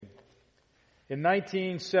In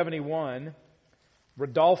 1971,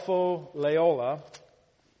 Rodolfo Loyola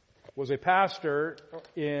was a pastor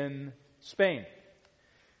in Spain.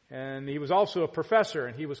 And he was also a professor,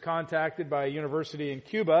 and he was contacted by a university in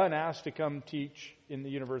Cuba and asked to come teach in the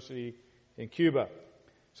university in Cuba.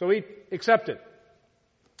 So he accepted.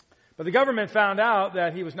 But the government found out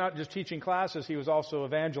that he was not just teaching classes, he was also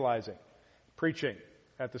evangelizing, preaching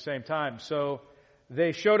at the same time. So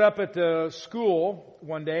they showed up at the school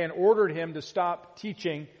one day and ordered him to stop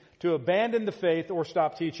teaching, to abandon the faith or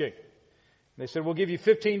stop teaching. They said, we'll give you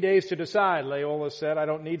 15 days to decide. Loyola said, I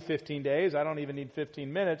don't need 15 days. I don't even need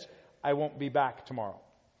 15 minutes. I won't be back tomorrow.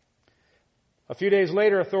 A few days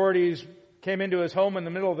later, authorities came into his home in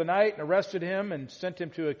the middle of the night and arrested him and sent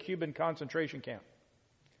him to a Cuban concentration camp.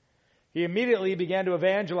 He immediately began to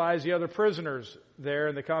evangelize the other prisoners there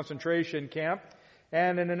in the concentration camp.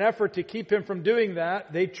 And in an effort to keep him from doing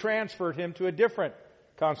that, they transferred him to a different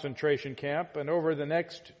concentration camp. And over the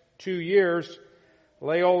next 2 years,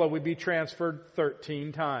 Loyola would be transferred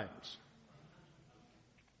 13 times.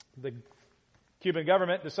 The Cuban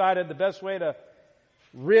government decided the best way to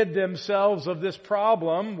rid themselves of this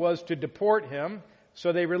problem was to deport him.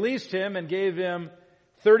 So they released him and gave him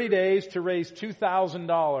 30 days to raise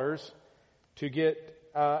 $2,000 to get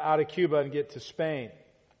out of Cuba and get to Spain.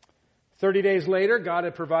 30 days later, God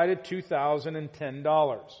had provided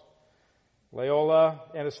 $2,010. Loyola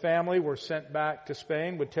and his family were sent back to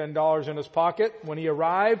Spain with $10 in his pocket. When he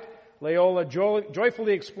arrived, Loyola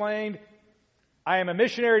joyfully explained, I am a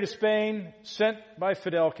missionary to Spain sent by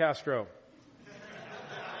Fidel Castro.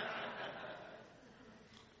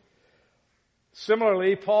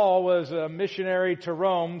 Similarly, Paul was a missionary to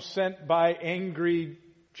Rome sent by angry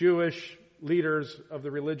Jewish leaders of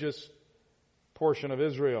the religious portion of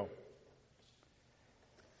Israel.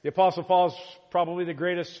 The Apostle Paul is probably the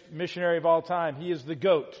greatest missionary of all time. He is the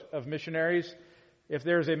GOAT of missionaries. If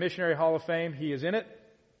there's a missionary hall of fame, he is in it.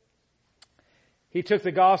 He took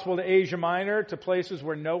the gospel to Asia Minor, to places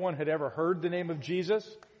where no one had ever heard the name of Jesus.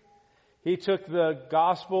 He took the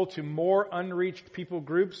gospel to more unreached people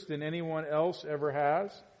groups than anyone else ever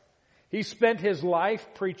has. He spent his life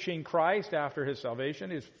preaching Christ after his salvation,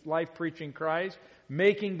 his life preaching Christ,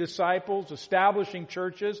 making disciples, establishing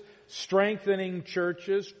churches, strengthening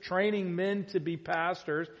churches, training men to be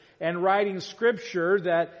pastors, and writing scripture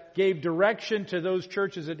that gave direction to those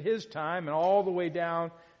churches at his time and all the way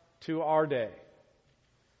down to our day.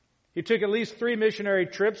 He took at least 3 missionary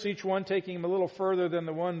trips, each one taking him a little further than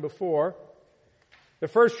the one before. The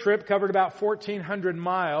first trip covered about 1,400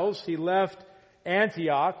 miles. He left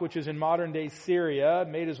Antioch, which is in modern-day Syria,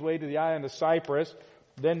 made his way to the island of Cyprus,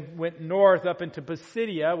 then went north up into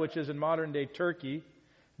Pisidia, which is in modern-day Turkey,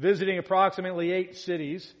 visiting approximately 8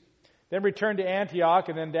 cities, then returned to Antioch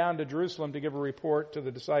and then down to Jerusalem to give a report to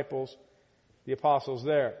the disciples, the apostles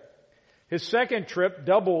there. His second trip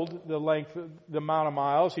doubled the amount of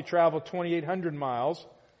miles. He traveled 2,800 miles.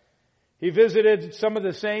 He visited some of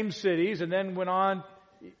the same cities and then went on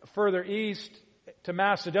further east to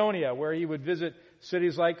Macedonia, where he would visit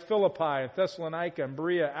cities like Philippi and Thessalonica and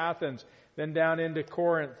Berea, Athens, then down into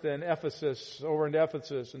Corinth and Ephesus, over into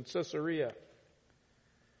Ephesus and Caesarea.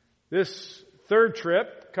 This third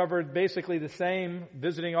trip covered basically the same,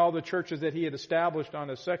 visiting all the churches that he had established on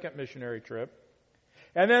his second missionary trip.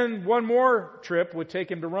 And then one more trip would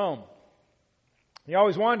take him to Rome. He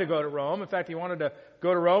always wanted to go to Rome. In fact, he wanted to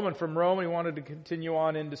go to Rome, and from Rome he wanted to continue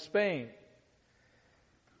on into Spain.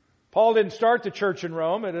 Paul didn't start the church in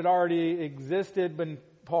Rome. It had already existed when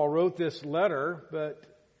Paul wrote this letter, but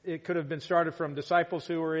it could have been started from disciples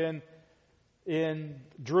who were in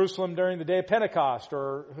Jerusalem during the day of Pentecost,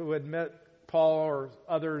 or who had met Paul or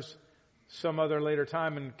others some other later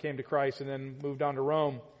time and came to Christ and then moved on to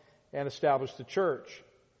Rome and established the church.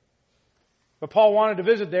 But Paul wanted to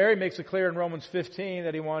visit there. He makes it clear in Romans 15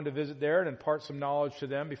 that he wanted to visit there and impart some knowledge to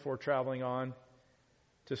them before traveling on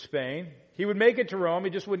to Spain. He would make it to Rome. He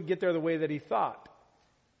just wouldn't get there the way that he thought.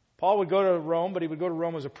 Paul would go to Rome, but he would go to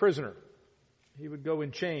Rome as a prisoner. He would go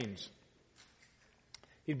in chains.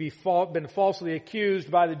 He'd been falsely accused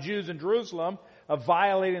by the Jews in Jerusalem of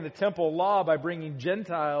violating the temple law by bringing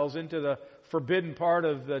Gentiles into the forbidden part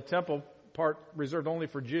of the temple, part reserved only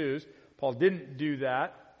for Jews. Paul didn't do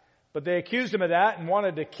that. But they accused him of that and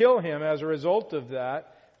wanted to kill him as a result of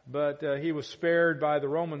that. But he was spared by the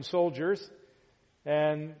Roman soldiers.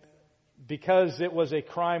 And because it was a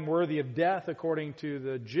crime worthy of death, according to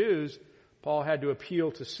the Jews, Paul had to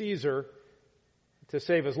appeal to Caesar to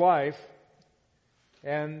save his life.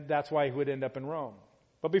 And that's why he would end up in Rome.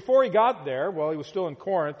 But before he got there, while he was still in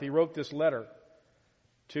Corinth, he wrote this letter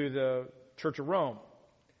to the Church of Rome.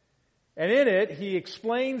 And in it, he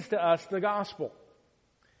explains to us the gospel.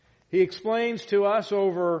 He explains to us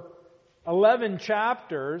over 11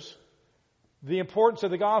 chapters the importance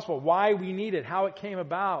of the gospel, why we need it, how it came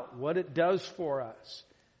about, what it does for us,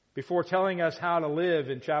 before telling us how to live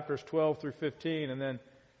in chapters 12 through 15 and then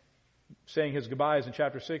saying his goodbyes in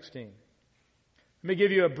chapter 16. Let me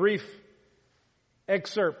give you a brief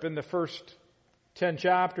excerpt in the first 10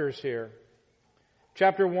 chapters here.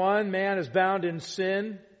 Chapter 1, man is bound in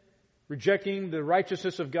sin, rejecting the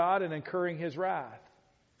righteousness of God and incurring his wrath.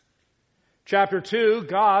 Chapter 2,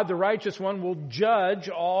 God, the righteous one, will judge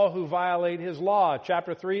all who violate his law.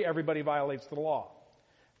 Chapter 3, everybody violates the law.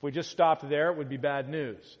 If we just stopped there, it would be bad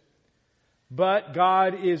news. But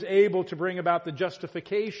God is able to bring about the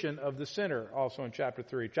justification of the sinner, also in chapter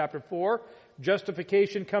 3. Chapter 4,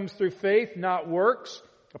 justification comes through faith, not works.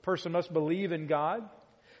 A person must believe in God.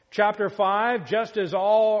 Chapter 5, just as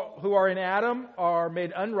all who are in Adam are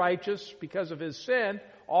made unrighteous because of his sin,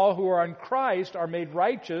 all who are in Christ are made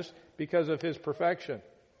righteous because of his perfection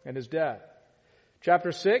and his death.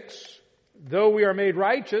 Chapter 6, though we are made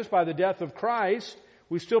righteous by the death of Christ,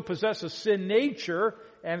 we still possess a sin nature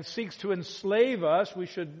and it seeks to enslave us. We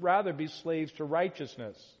should rather be slaves to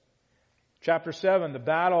righteousness. Chapter 7, the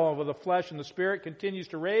battle over the flesh and the spirit continues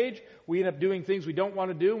to rage. We end up doing things we don't want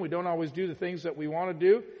to do, and we don't always do the things that we want to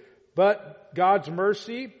do. But God's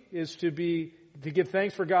mercy is to give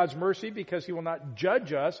thanks for God's mercy because he will not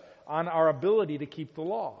judge us on our ability to keep the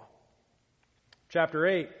law. Chapter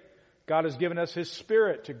 8, God has given us his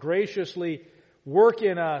Spirit to graciously work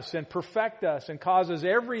in us and perfect us and causes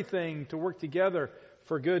everything to work together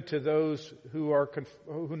for good to those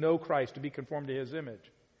who know Christ, to be conformed to his image.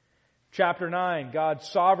 Chapter 9, God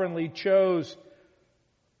sovereignly chose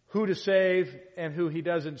who to save and who he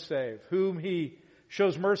doesn't save, whom he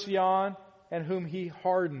shows mercy on and whom he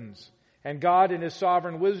hardens. And God, in his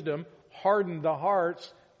sovereign wisdom, hardened the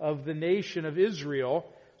hearts of the nation of Israel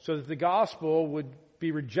so that the gospel would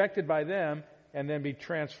be rejected by them and then be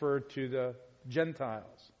transferred to the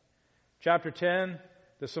Gentiles. Chapter 10,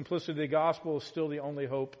 the simplicity of the gospel is still the only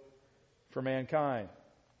hope for mankind.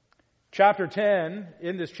 Chapter 10,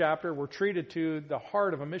 in this chapter, we're treated to the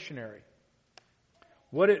heart of a missionary.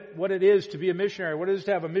 What it is to be a missionary, what it is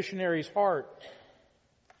to have a missionary's heart.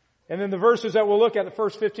 And then the verses that we'll look at, the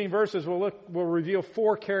first 15 verses, will reveal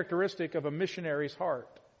 4 characteristics of a missionary's heart.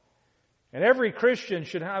 And every Christian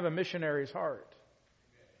should have a missionary's heart.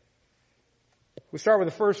 We start with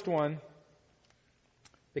the first one.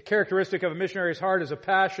 The characteristic of a missionary's heart is a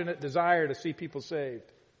passionate desire to see people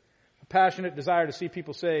saved. A passionate desire to see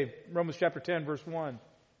people saved. Romans chapter 10, verse 1.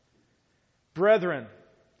 Brethren,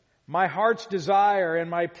 my heart's desire and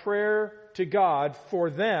my prayer to God for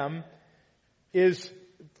them is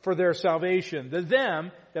for their salvation. The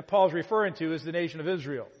them that Paul's referring to is the nation of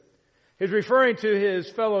Israel. He's referring to his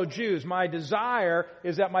fellow Jews. My desire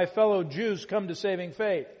is that my fellow Jews come to saving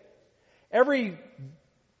faith. Every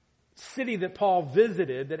city that Paul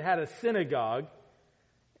visited that had a synagogue,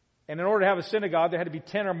 and in order to have a synagogue, there had to be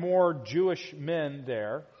 10 or more Jewish men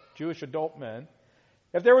there, Jewish adult men.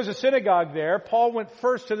 If there was a synagogue there, Paul went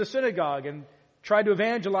first to the synagogue and tried to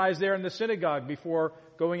evangelize there in the synagogue before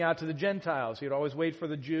going out to the Gentiles. He'd always wait for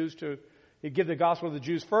the Jews he'd give the gospel to the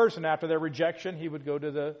Jews first, and after their rejection, he would go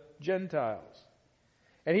to the Gentiles.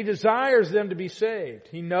 And he desires them to be saved.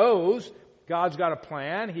 He knows God's got a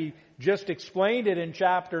plan. He just explained it in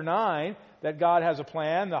chapter 9 that God has a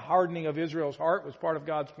plan. The hardening of Israel's heart was part of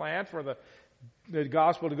God's plan for the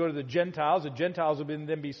gospel to go to the Gentiles. The Gentiles would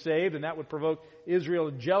then be saved, and that would provoke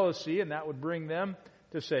Israel to jealousy, and that would bring them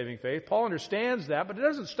to saving faith. Paul understands that, but it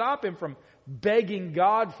doesn't stop him from begging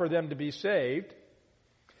God for them to be saved.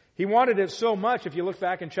 He wanted it so much, if you look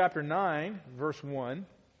back in chapter 9, verse 1,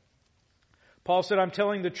 Paul said, I'm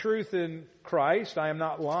telling the truth in Christ. I am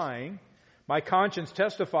not lying. My conscience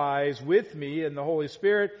testifies with me in the Holy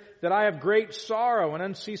Spirit that I have great sorrow and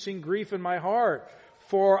unceasing grief in my heart.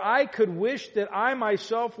 For I could wish that I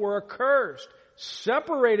myself were accursed,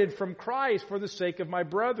 separated from Christ for the sake of my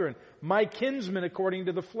brethren, my kinsmen according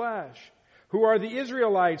to the flesh, who are the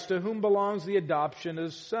Israelites to whom belongs the adoption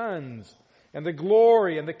as sons, and the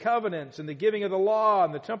glory and the covenants and the giving of the law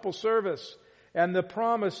and the temple service and the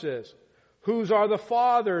promises, whose are the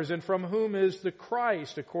fathers and from whom is the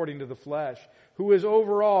Christ according to the flesh, who is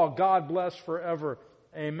over all, God bless forever.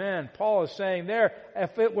 Amen. Paul is saying there,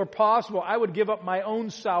 if it were possible, I would give up my own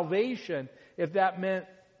salvation if that meant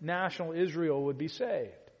national Israel would be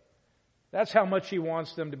saved. That's how much he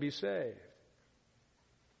wants them to be saved.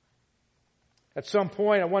 At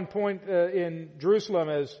one point in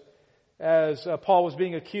Jerusalem, as Paul was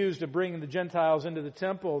being accused of bringing the Gentiles into the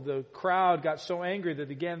temple, the crowd got so angry that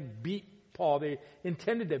they began beat Paul. They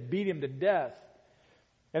intended to beat him to death.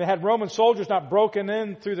 And had Roman soldiers not broken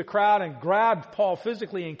in through the crowd and grabbed Paul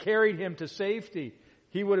physically and carried him to safety,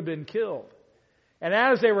 he would have been killed. And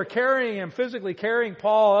as they were carrying him, physically carrying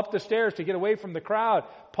Paul up the stairs to get away from the crowd,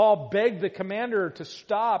 Paul begged the commander to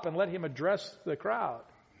stop and let him address the crowd.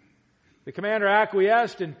 The commander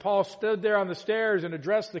acquiesced, and Paul stood there on the stairs and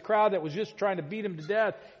addressed the crowd that was just trying to beat him to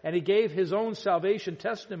death, and he gave his own salvation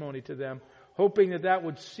testimony to them, hoping that that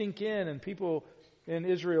would sink in and people in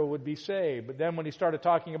Israel would be saved. But then when he started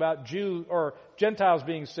talking about Jews or Gentiles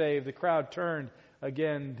being saved, the crowd turned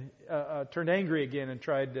angry again and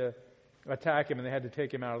tried to attack him, and they had to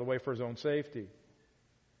take him out of the way for his own safety.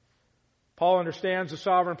 Paul understands the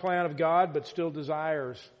sovereign plan of God, but still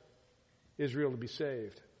desires Israel to be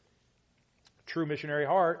saved. A true missionary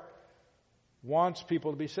heart wants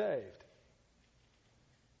people to be saved.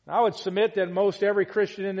 I would submit that most every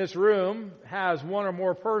Christian in this room has one or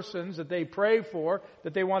more persons that they pray for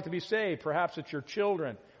that they want to be saved. Perhaps it's your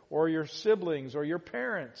children or your siblings or your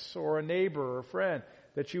parents or a neighbor or a friend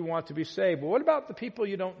that you want to be saved. But what about the people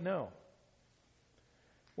you don't know?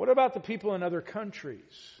 What about the people in other countries?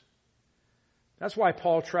 That's why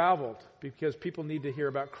Paul traveled, because people need to hear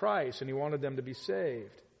about Christ and he wanted them to be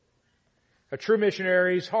saved. A true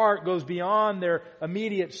missionary's heart goes beyond their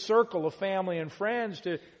immediate circle of family and friends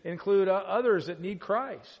to include others that need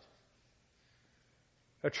Christ.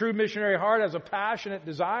 A true missionary heart has a passionate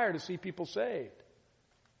desire to see people saved.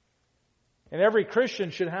 And every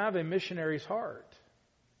Christian should have a missionary's heart.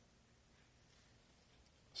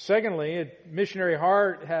 Secondly, a missionary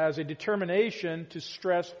heart has a determination to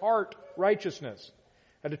stress heart righteousness.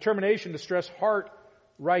 A determination to stress heart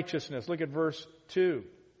righteousness. Look at verse 2.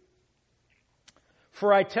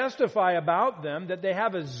 For I testify about them that they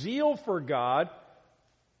have a zeal for God,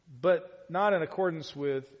 but not in accordance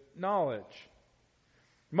with knowledge.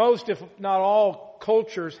 Most, if not all,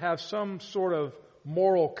 cultures have some sort of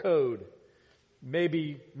moral code.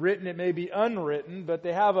 Maybe written, it may be unwritten, but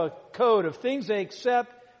they have a code of things they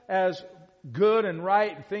accept as good and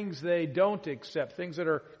right and things they don't accept, things that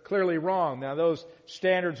are clearly wrong. Now those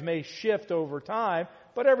standards may shift over time,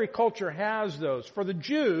 but every culture has those. For the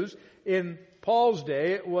Jews in Paul's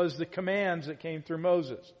day, it was the commands that came through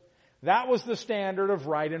Moses. That was the standard of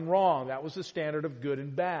right and wrong. That was the standard of good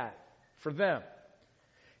and bad for them.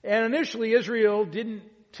 And initially Israel didn't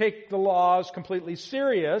take the laws completely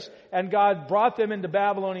serious, and God brought them into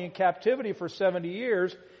Babylonian captivity for 70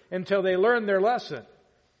 years until they learned their lesson.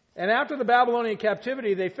 And after the Babylonian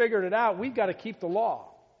captivity, they figured it out. We've got to keep the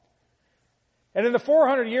law. And in the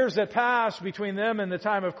 400 years that passed between them and the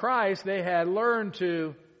time of Christ, they had learned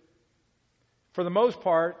to, for the most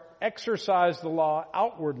part, exercise the law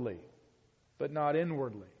outwardly, but not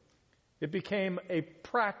inwardly. It became a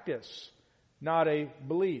practice, not a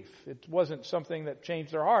belief. It wasn't something that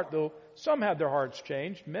changed their heart, though some had their hearts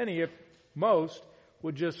changed. Many, if most,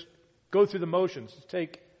 would just go through the motions.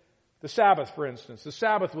 Take the Sabbath, for instance. The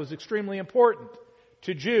Sabbath was extremely important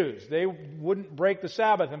to Jews. They wouldn't break the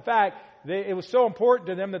Sabbath. In fact, it was so important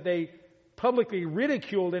to them that they publicly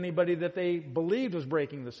ridiculed anybody that they believed was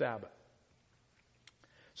breaking the Sabbath.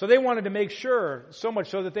 So they wanted to make sure, so much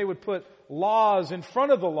so that they would put laws in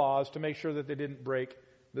front of the laws to make sure that they didn't break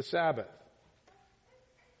the Sabbath.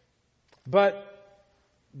 But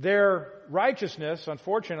their righteousness,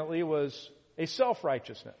 unfortunately, was a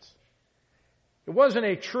self-righteousness. It wasn't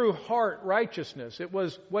a true heart righteousness. It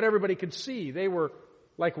was what everybody could see. They were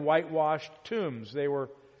like whitewashed tombs. They were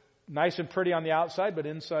nice and pretty on the outside, but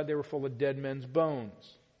inside they were full of dead men's bones.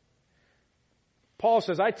 Paul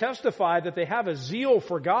says, I testify that they have a zeal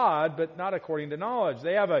for God, but not according to knowledge.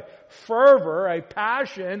 They have a fervor, a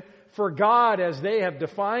passion for God as they have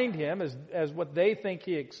defined Him, as what they think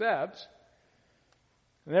He accepts.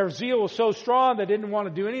 And their zeal was so strong they didn't want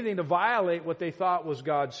to do anything to violate what they thought was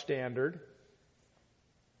God's standard.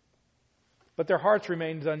 But their hearts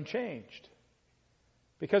remained unchanged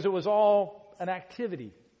because it was all an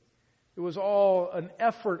activity. It was all an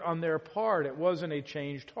effort on their part. It wasn't a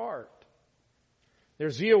changed heart. Their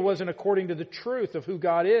zeal wasn't according to the truth of who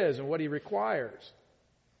God is and what He requires.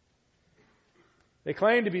 They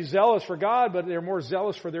claim to be zealous for God, but they're more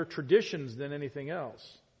zealous for their traditions than anything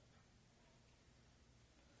else.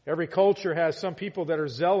 Every culture has some people that are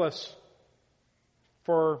zealous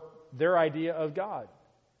for their idea of God.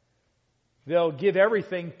 They'll give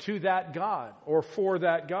everything to that God or for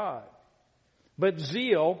that God. But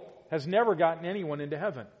zeal has never gotten anyone into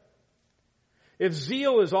heaven. If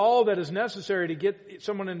zeal is all that is necessary to get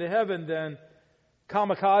someone into heaven, then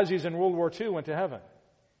kamikazes in World War II went to heaven.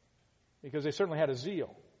 because they certainly had a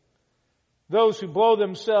zeal. Those who blow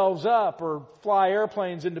themselves up or fly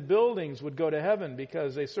airplanes into buildings would go to heaven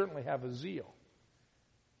because they certainly have a zeal.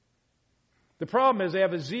 The problem is they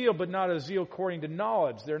have a zeal, but not a zeal according to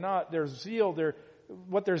knowledge. What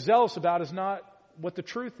they're zealous about is not what the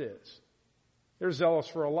truth is. They're zealous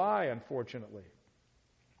for a lie, unfortunately.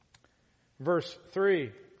 Verse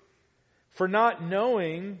 3, for not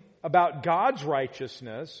knowing about God's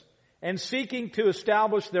righteousness and seeking to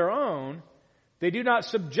establish their own, they do not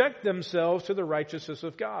subject themselves to the righteousness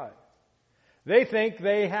of God. They think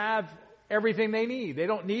they have everything they need. They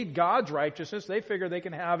don't need God's righteousness. They figure they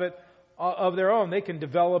can have it of their own. They can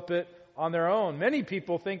develop it on their own. Many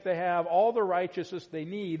people think they have all the righteousness they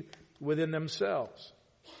need within themselves.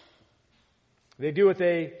 They do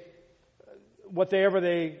whatever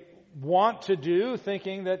they want to do,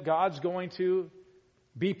 thinking that God's going to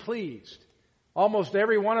be pleased. Almost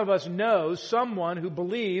every one of us knows someone who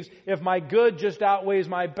believes if my good just outweighs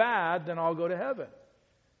my bad, then I'll go to heaven.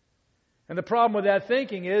 And the problem with that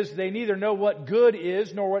thinking is they neither know what good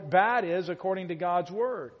is nor what bad is according to God's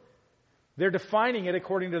Word. They're defining it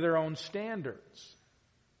according to their own standards.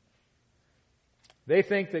 They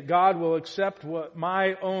think that God will accept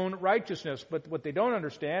my own righteousness, but what they don't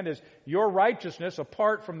understand is your righteousness,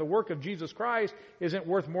 apart from the work of Jesus Christ, isn't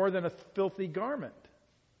worth more than a filthy garment.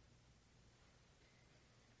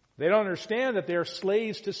 They don't understand that they are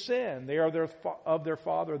slaves to sin. They are of their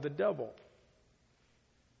father, the devil.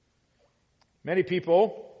 Many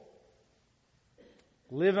people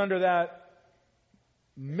live under that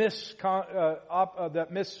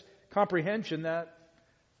miscomprehension that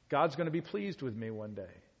God's going to be pleased with me one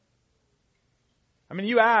day. I mean,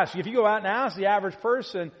 if you go out and ask the average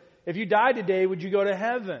person, if you died today, would you go to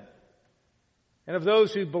heaven? And of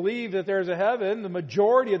those who believe that there's a heaven, the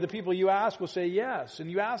majority of the people you ask will say yes.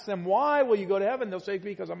 And you ask them, why will you go to heaven? They'll say,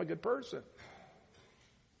 because I'm a good person.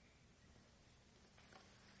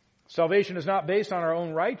 Salvation is not based on our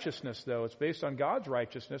own righteousness, though. It's based on God's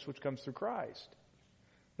righteousness, which comes through Christ.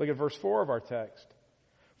 Look at verse 4 of our text.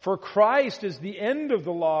 For Christ is the end of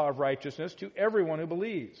the law of righteousness to everyone who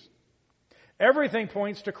believes. Everything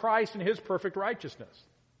points to Christ and His perfect righteousness.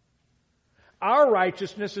 Our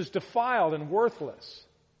righteousness is defiled and worthless.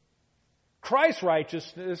 Christ's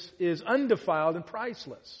righteousness is undefiled and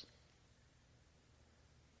priceless.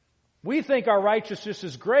 We think our righteousness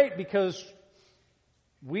is great because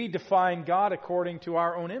we define God according to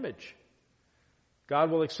our own image.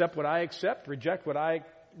 God will accept what I accept, reject what I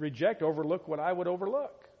reject, overlook what I would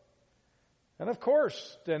overlook. And of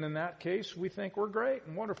course, then in that case, we think we're great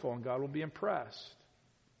and wonderful and God will be impressed.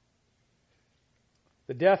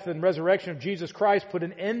 The death and resurrection of Jesus Christ put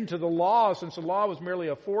an end to the law, since the law was merely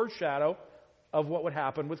a foreshadow of what would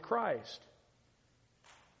happen with Christ.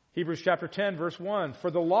 Hebrews chapter 10, verse 1.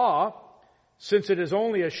 For the law, since it is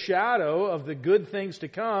only a shadow of the good things to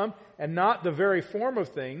come and not the very form of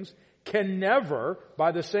things, can never,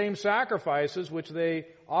 by the same sacrifices which they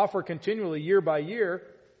offer continually year by year,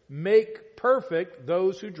 make perfect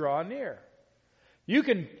those who draw near. You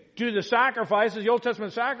can do the sacrifices, the Old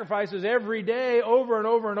Testament sacrifices, every day, over and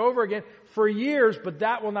over and over again for years, but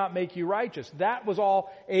that will not make you righteous. That was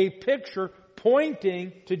all a picture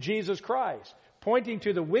pointing to Jesus Christ, pointing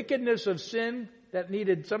to the wickedness of sin that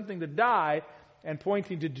needed something to die, and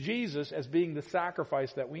pointing to Jesus as being the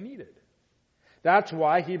sacrifice that we needed. That's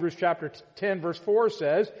why Hebrews chapter 10 verse 4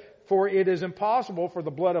 says, for it is impossible for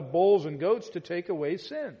the blood of bulls and goats to take away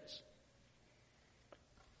sins.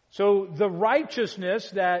 So the righteousness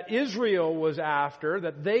that Israel was after,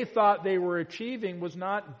 that they thought they were achieving, was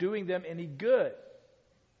not doing them any good.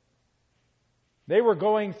 They were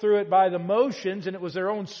going through it by the motions, and it was their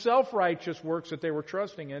own self-righteous works that they were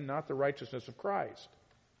trusting in, not the righteousness of Christ.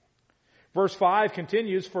 Verse 5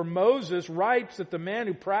 continues, for Moses writes that the man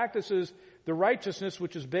who practices the righteousness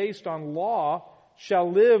which is based on law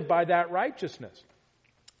shall live by that righteousness.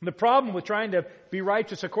 The problem with trying to be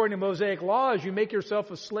righteous according to Mosaic law is you make yourself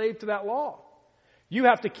a slave to that law. You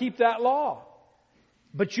have to keep that law.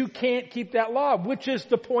 But you can't keep that law, which is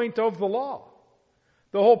the point of the law.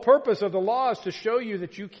 The whole purpose of the law is to show you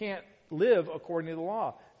that you can't live according to the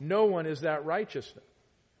law. No one is that righteous.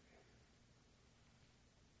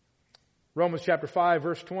 Romans chapter 5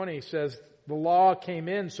 verse 20 says, the law came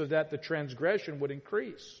in so that the transgression would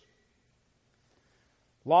increase.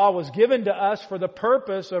 Law was given to us for the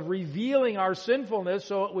purpose of revealing our sinfulness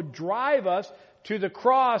so it would drive us to the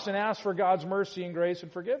cross and ask for God's mercy and grace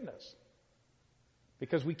and forgiveness.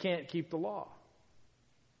 Because we can't keep the law.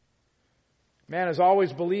 Man has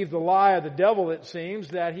always believed the lie of the devil, it seems,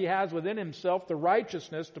 that he has within himself the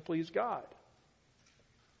righteousness to please God.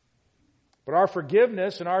 But our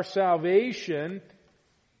forgiveness and our salvation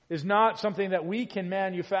is not something that we can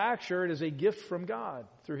manufacture. It is a gift from God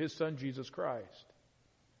through His Son, Jesus Christ.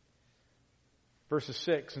 Verses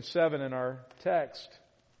 6 and 7 in our text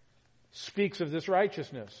speaks of this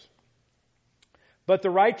righteousness. But the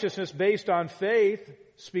righteousness based on faith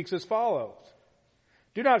speaks as follows.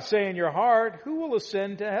 Do not say in your heart, who will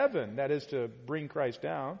ascend to heaven? That is to bring Christ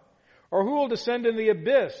down. Or who will descend in the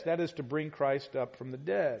abyss? That is to bring Christ up from the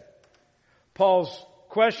dead. Paul's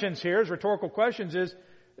questions here, his rhetorical questions, is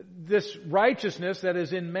this righteousness that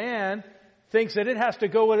is in man thinks that it has to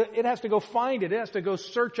go find it. It has to go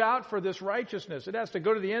search out for this righteousness. It has to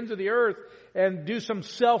go to the ends of the earth and do some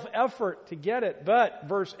self-effort to get it. But,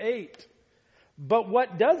 verse 8, but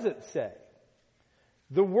what does it say?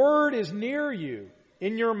 The word is near you,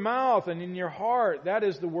 in your mouth and in your heart. That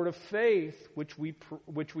is the word of faith which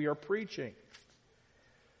we are preaching.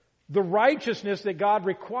 The righteousness that God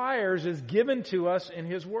requires is given to us in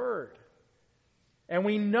His Word. And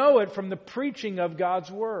we know it from the preaching of God's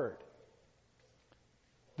Word.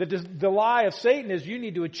 The lie of Satan is you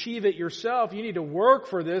need to achieve it yourself. You need to work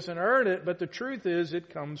for this and earn it. But the truth is it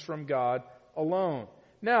comes from God alone.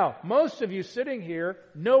 Now, most of you sitting here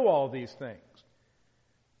know all these things.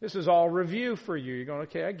 This is all review for you. You're going,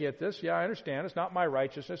 okay, I get this. Yeah, I understand. It's not my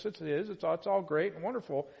righteousness. It's His. It's all great and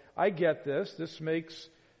wonderful. I get this. This makes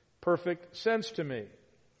perfect sense to me.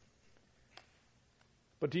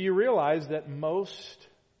 But do you realize that most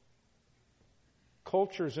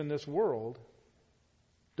cultures in this world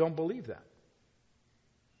don't believe that?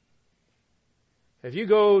 If you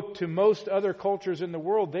go to most other cultures in the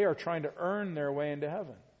world, they are trying to earn their way into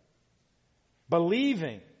heaven,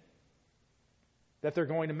 believing that they're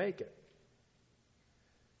going to make it.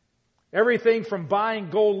 Everything from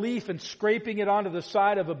buying gold leaf and scraping it onto the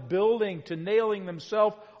side of a building to nailing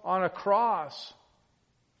themselves on a cross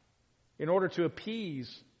in order to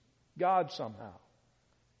appease God somehow.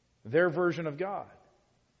 Their version of God.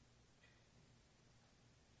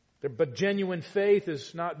 But genuine faith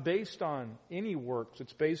is not based on any works.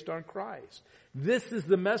 It's based on Christ. This is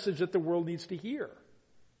the message that the world needs to hear.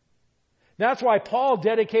 That's why Paul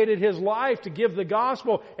dedicated his life to give the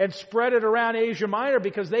gospel and spread it around Asia Minor,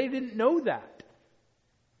 because they didn't know that.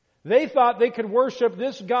 They thought they could worship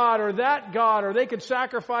this God or that God, or they could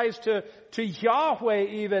sacrifice to Yahweh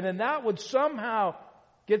even, and that would somehow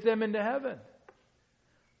get them into heaven.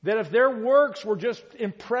 That if their works were just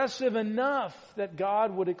impressive enough, that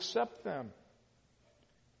God would accept them.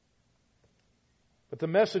 But the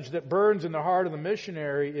message that burns in the heart of the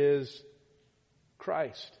missionary is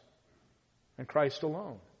Christ. And Christ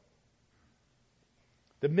alone.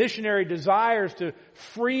 The missionary desires to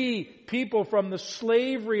free people from the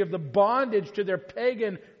slavery of the bondage to their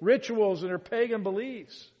pagan rituals and their pagan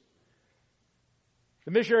beliefs.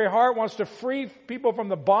 The missionary heart wants to free people from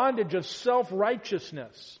the bondage of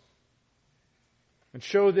self-righteousness and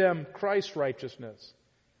show them Christ's righteousness.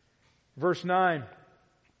 Verse 9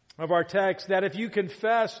 of our text, that if you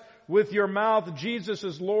confess with your mouth Jesus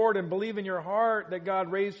is Lord and believe in your heart that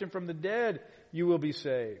God raised Him from the dead, you will be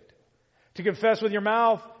saved. To confess with your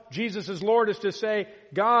mouth Jesus is Lord is to say,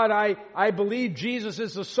 God, I believe Jesus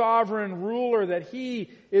is the sovereign ruler, that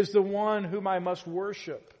He is the one whom I must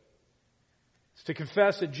worship. It's to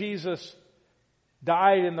confess that Jesus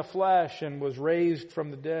died in the flesh and was raised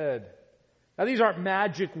from the dead. Now, these aren't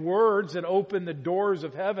magic words that open the doors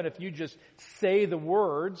of heaven if you just say the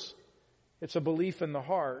words. It's a belief in the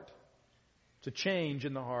heart. It's a change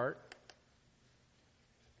in the heart.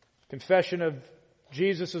 Confession of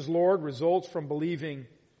Jesus as Lord results from believing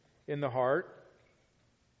in the heart.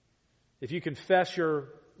 If you confess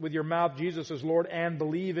with your mouth Jesus as Lord and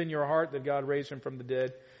believe in your heart that God raised Him from the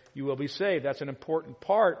dead, you will be saved. That's an important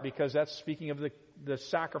part, because that's speaking of the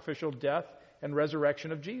sacrificial death and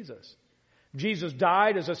resurrection of Jesus. Jesus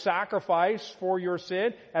died as a sacrifice for your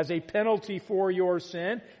sin, as a penalty for your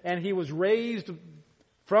sin, and He was raised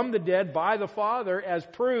from the dead by the Father as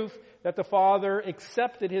proof that the Father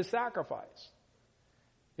accepted His sacrifice.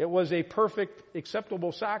 It was a perfect,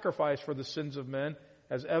 acceptable sacrifice for the sins of men,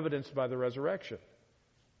 as evidenced by the resurrection.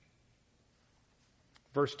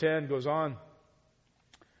 Verse 10 goes on,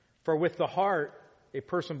 for with the heart a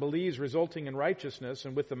person believes, resulting in righteousness,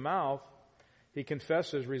 and with the mouth he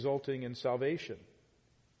confesses, resulting in salvation.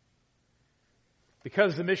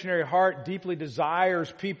 Because the missionary heart deeply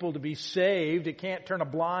desires people to be saved, it can't turn a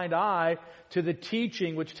blind eye to the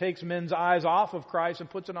teaching which takes men's eyes off of Christ and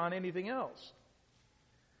puts it on anything else.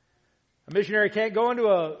 A missionary can't go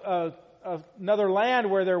into another land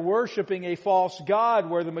where they're worshiping a false god,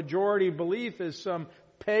 where the majority belief is some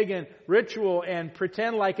pagan ritual and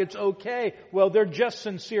pretend like it's okay. Well, they're just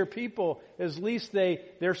sincere people. At least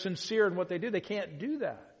they're sincere in what they do. They can't do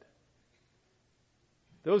that.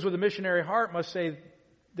 Those with a missionary heart must say,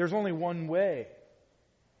 there's only one way.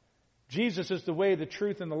 Jesus is the way, the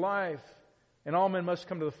truth, and the life. And all men must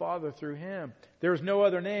come to the Father through Him. There is no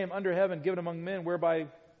other name under heaven given among men whereby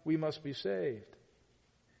we must be saved.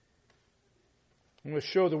 We must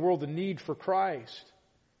show the world the need for Christ.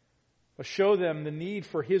 We must show them the need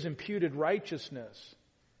for His imputed righteousness.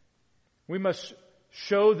 We must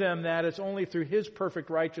show them that it's only through His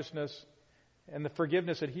perfect righteousness and the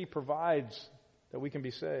forgiveness that He provides that we can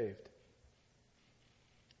be saved.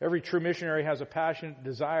 Every true missionary has a passionate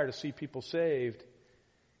desire to see people saved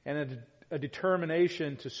and a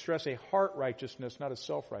determination to stress a heart righteousness, not a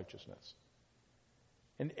self-righteousness.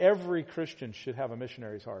 And every Christian should have a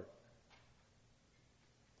missionary's heart.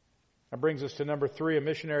 That brings us to number 3. A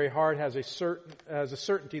missionary heart has a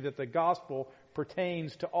certainty that the gospel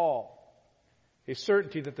pertains to all. A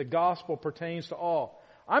certainty that the gospel pertains to all.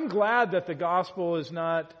 I'm glad that the gospel is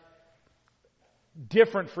not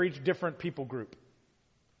different for each different people group.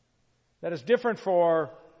 That is different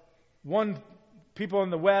for one people in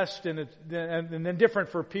the West and then different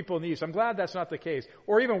for people in the East. I'm glad that's not the case.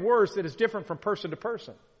 Or even worse, that it's different from person to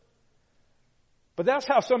person. But that's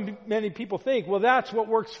how many people think. Well, that's what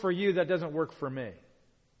works for you. That doesn't work for me.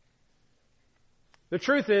 The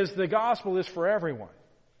truth is, the gospel is for everyone.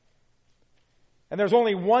 And there's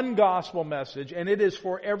only one gospel message, and it is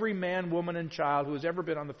for every man, woman, and child who has ever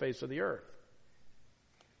been on the face of the earth.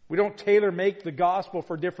 We don't tailor-make the gospel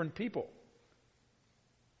for different people.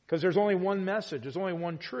 Because there's only one message. There's only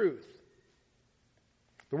one truth.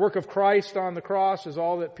 The work of Christ on the cross is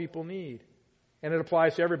all that people need. And it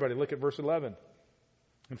applies to everybody. Look at verse 11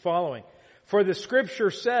 and following. For the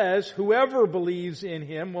Scripture says, whoever believes in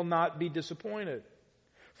Him will not be disappointed.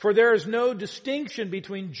 For there is no distinction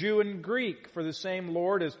between Jew and Greek, for the same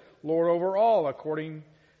Lord is Lord over all,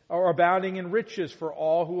 abounding in riches for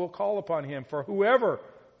all who will call upon Him. For whoever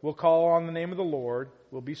will call on the name of the Lord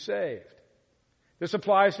will be saved. This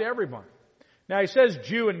applies to everyone. Now he says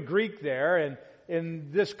Jew and Greek there, and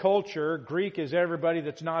in this culture, Greek is everybody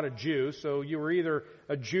that's not a Jew. So you were either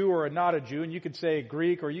a Jew or not a Jew, and you could say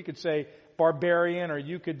Greek, or you could say barbarian, or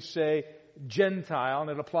you could say Gentile, and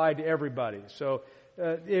it applied to everybody. So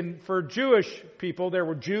for Jewish people, there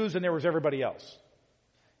were Jews and there was everybody else.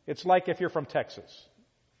 It's like if you're from Texas.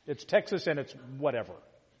 It's Texas and it's whatever.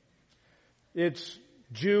 It's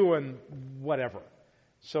Jew and whatever.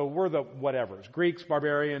 So we're the whatevers. Greeks,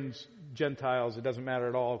 barbarians, Gentiles, it doesn't matter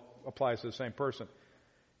at all. Applies to the same person.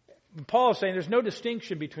 Paul is saying there's no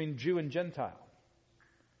distinction between Jew and Gentile.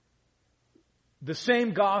 The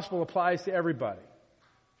same gospel applies to everybody.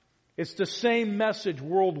 It's the same message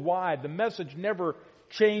worldwide. The message never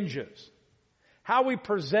changes. How we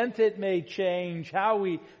present it may change. How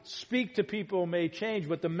we speak to people may change.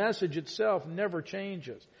 But the message itself never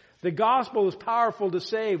changes. The gospel is powerful to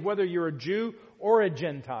save whether you're a Jew or a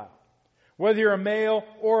Gentile. Whether you're a male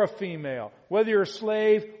or a female. Whether you're a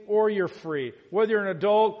slave or you're free. Whether you're an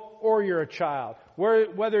adult or you're a child.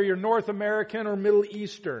 Whether you're North American or Middle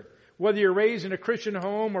Eastern. Whether you're raised in a Christian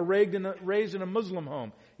home or raised in a Muslim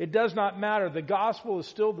home. It does not matter. The gospel is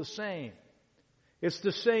still the same. It's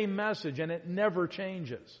the same message and it never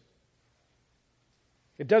changes.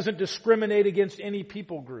 It doesn't discriminate against any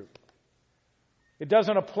people group. It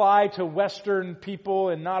doesn't apply to Western people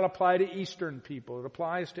and not apply to Eastern people. It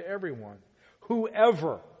applies to everyone.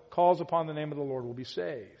 Whoever calls upon the name of the Lord will be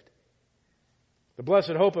saved. The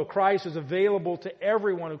blessed hope of Christ is available to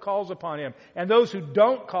everyone who calls upon Him. And those who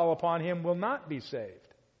don't call upon Him will not be saved.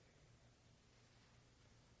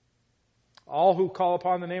 All who call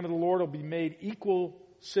upon the name of the Lord will be made equal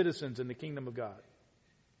citizens in the kingdom of God.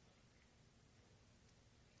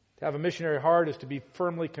 To have a missionary heart is to be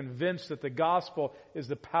firmly convinced that the gospel is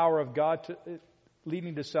the power of God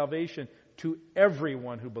leading to salvation to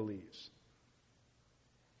everyone who believes.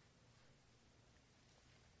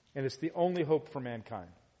 And it's the only hope for mankind.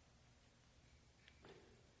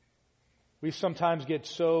 We sometimes get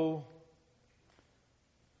so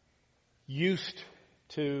used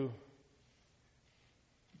to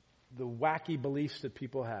the wacky beliefs that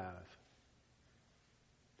people have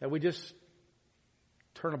that we just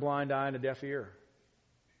turn a blind eye and a deaf ear.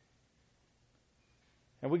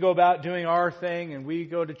 And we go about doing our thing, and we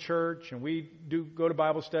go to church, and we go to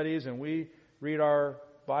Bible studies, and we read our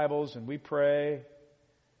Bibles, and we pray,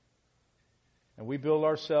 and we build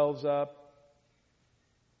ourselves up,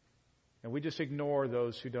 and we just ignore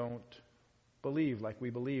those who don't believe like we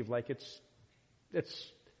believe, like it's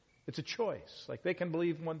a choice. Like they can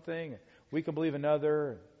believe one thing, We can believe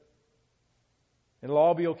another. It'll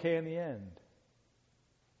all be okay in the end.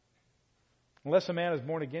 Unless a man is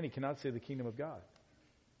born again, he cannot see the kingdom of God.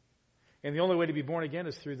 And the only way to be born again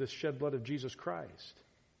is through the shed blood of Jesus Christ.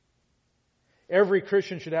 Every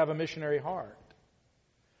Christian should have a missionary heart.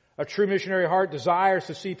 A true missionary heart desires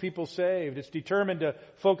to see people saved. It's determined to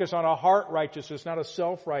focus on a heart righteousness, not a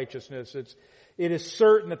self-righteousness. It is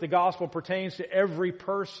certain that the gospel pertains to every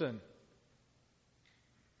person.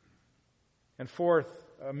 And fourth,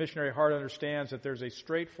 a missionary heart understands that there's a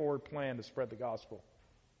straightforward plan to spread the gospel.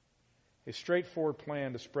 A straightforward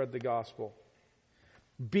plan to spread the gospel.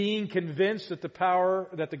 Being convinced that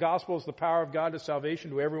the gospel is the power of God to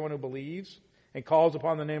salvation to everyone who believes and calls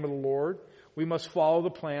upon the name of the Lord, we must follow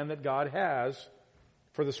the plan that God has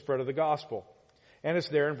for the spread of the gospel. And it's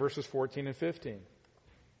there in verses 14 and 15.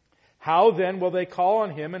 How then will they call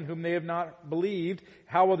on him in whom they have not believed?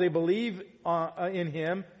 How will they believe in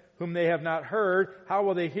him whom they have not heard? How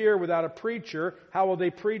will they hear without a preacher? How will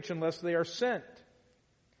they preach unless they are sent?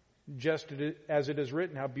 Just as it is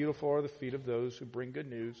written, how beautiful are the feet of those who bring good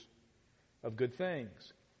news of good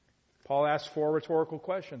things. Paul asks 4 rhetorical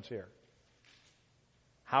questions here.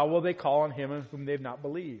 How will they call on him in whom they've not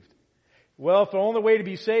believed? Well, if the only way to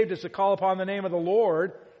be saved is to call upon the name of the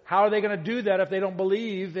Lord, how are they going to do that if they don't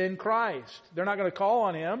believe in Christ? They're not going to call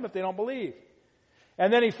on him if they don't believe.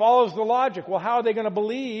 And then he follows the logic. Well, how are they going to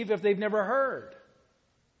believe if they've never heard?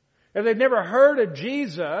 If they've never heard of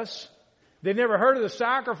Jesus, they've never heard of the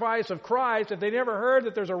sacrifice of Christ, if they never heard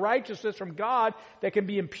that there's a righteousness from God that can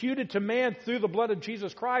be imputed to man through the blood of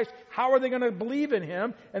Jesus Christ, how are they going to believe in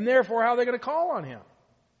him? And therefore, how are they going to call on him?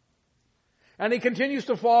 And he continues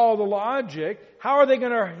to follow the logic. How are they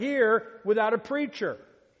going to hear without a preacher?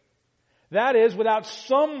 That is, without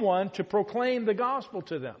someone to proclaim the gospel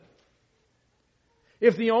to them.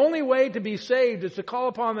 If the only way to be saved is to call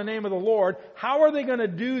upon the name of the Lord, how are they going to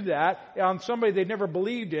do that on somebody they've never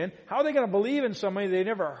believed in? How are they going to believe in somebody they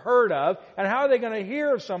never heard of? And how are they going to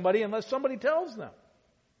hear of somebody unless somebody tells them?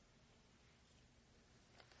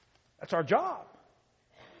 That's our job.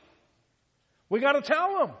 We got to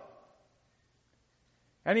tell them.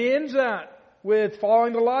 And he ends that with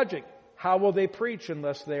following the logic. How will they preach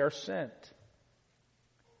unless they are sent?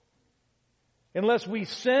 Unless we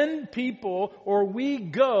send people or we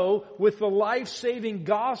go with the life-saving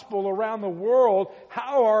gospel around the world,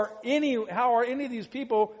 how are any of these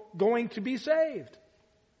people going to be saved?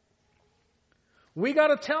 We got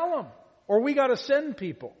to tell them, or we got to send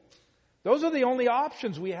people. Those are the only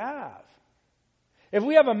options we have. If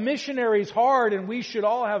we have a missionary's heart, and we should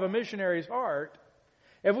all have a missionary's heart,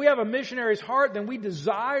 if we have a missionary's heart, then we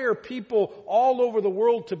desire people all over the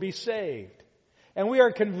world to be saved. And we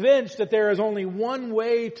are convinced that there is only one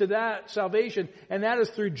way to that salvation, and that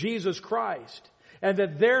is through Jesus Christ. And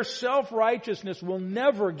that their self-righteousness will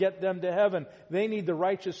never get them to heaven. They need the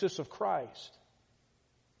righteousness of Christ.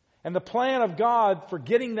 And the plan of God for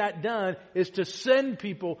getting that done is to send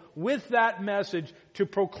people with that message to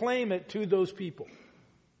proclaim it to those people.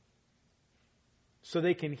 So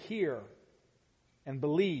they can hear and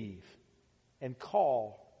believe and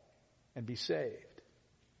call and be saved.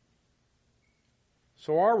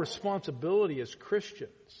 So our responsibility as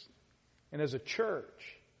Christians and as a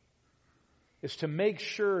church is to make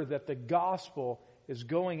sure that the gospel is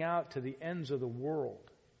going out to the ends of the world.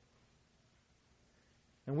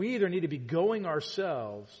 And we either need to be going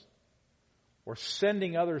ourselves or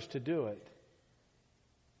sending others to do it,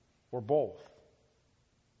 or both.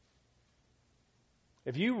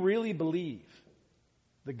 If you really believe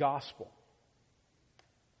the gospel,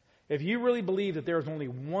 if you really believe that there is only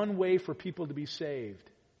one way for people to be saved,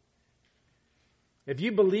 if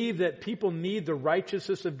you believe that people need the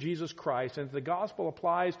righteousness of Jesus Christ and the gospel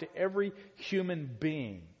applies to every human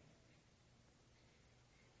being,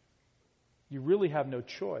 you really have no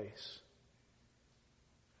choice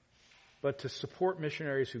but to support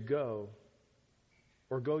missionaries who go,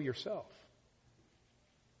 or go yourself.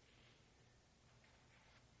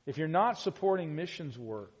 If you're not supporting missions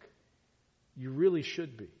work, you really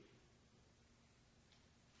should be.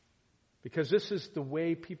 Because this is the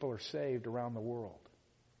way people are saved around the world.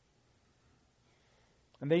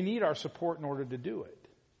 And they need our support in order to do it.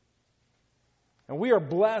 And we are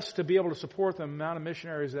blessed to be able to support the amount of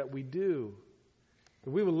missionaries that we do.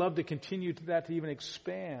 But we would love to continue to that, to even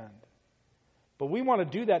expand. But we want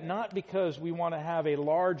to do that not because we want to have a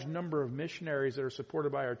large number of missionaries that are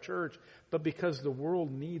supported by our church, but because the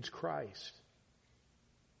world needs Christ.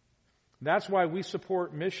 That's why we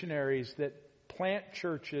support missionaries that plant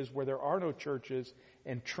churches where there are no churches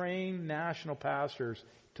and train national pastors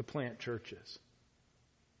to plant churches.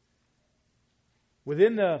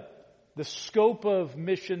 Within the the scope of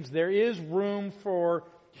missions, there is room for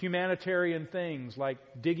humanitarian things like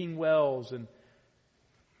digging wells and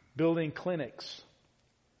building clinics.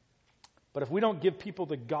 But if we don't give people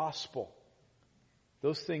the gospel,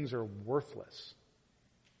 those things are worthless.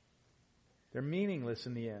 They're meaningless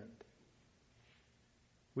in the end.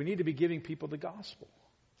 We need to be giving people the gospel.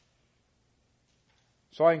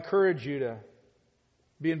 So I encourage you to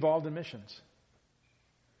be involved in missions.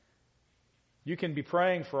 You can be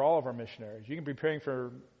praying for all of our missionaries. You can be praying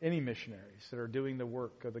for any missionaries that are doing the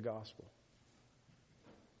work of the gospel.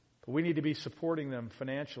 But we need to be supporting them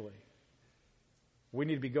financially. We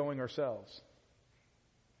need to be going ourselves.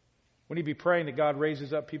 We need to be praying that God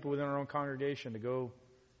raises up people within our own congregation to go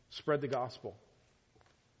spread the gospel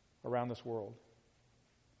around this world.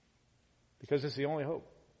 Because it's the only hope.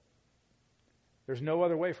 There's no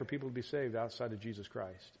other way for people to be saved outside of Jesus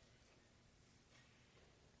Christ.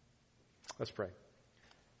 Let's pray.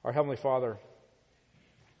 Our Heavenly Father,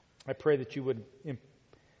 I pray that you would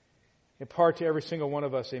impart to every single one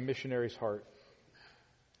of us a missionary's heart.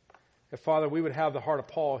 That, Father, we would have the heart of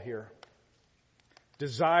Paul here,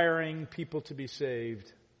 desiring people to be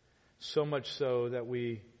saved, so much so that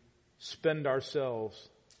we spend ourselves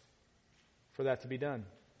for that to be done.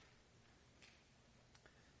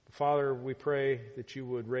 Father, we pray that you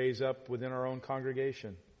would raise up within our own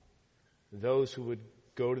congregation those who would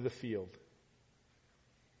go to the field,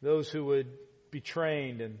 those who would be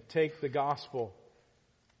trained and take the gospel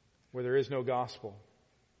where there is no gospel.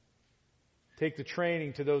 Take the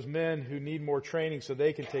training to those men who need more training so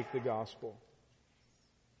they can take the gospel.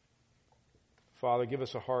 Father, give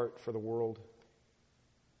us a heart for the world.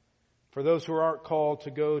 For those who aren't called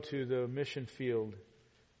to go to the mission field,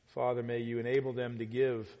 Father, may you enable them to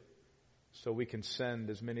give so we can send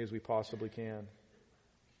as many as we possibly can.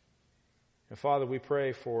 And Father, we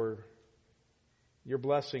pray for your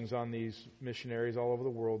blessings on these missionaries all over the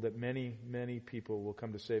world, that many, many people will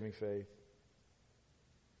come to saving faith.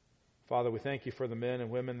 Father, we thank you for the men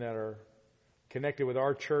and women that are connected with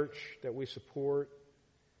our church that we support.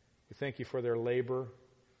 We thank you for their labor.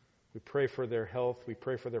 We pray for their health. We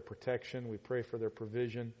pray for their protection. We pray for their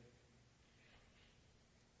provision.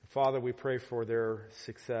 Father, we pray for their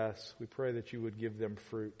success. We pray that you would give them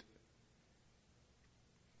fruit.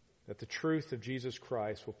 That the truth of Jesus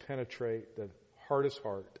Christ will penetrate the hardest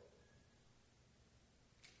heart,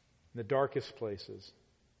 in the darkest places.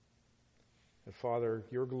 That, Father,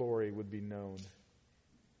 your glory would be known.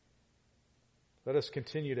 Let us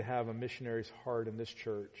continue to have a missionary's heart in this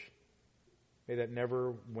church. May that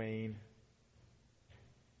never wane.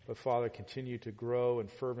 But, Father, continue to grow in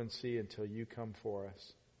fervency until you come for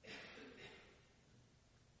us.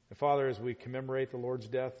 And Father, as we commemorate the Lord's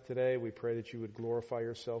death today, we pray that you would glorify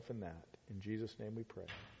yourself in that. In Jesus' name we pray.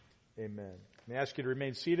 Amen. May I ask you to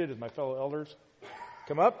remain seated as my fellow elders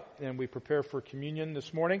come up and we prepare for communion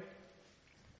this morning.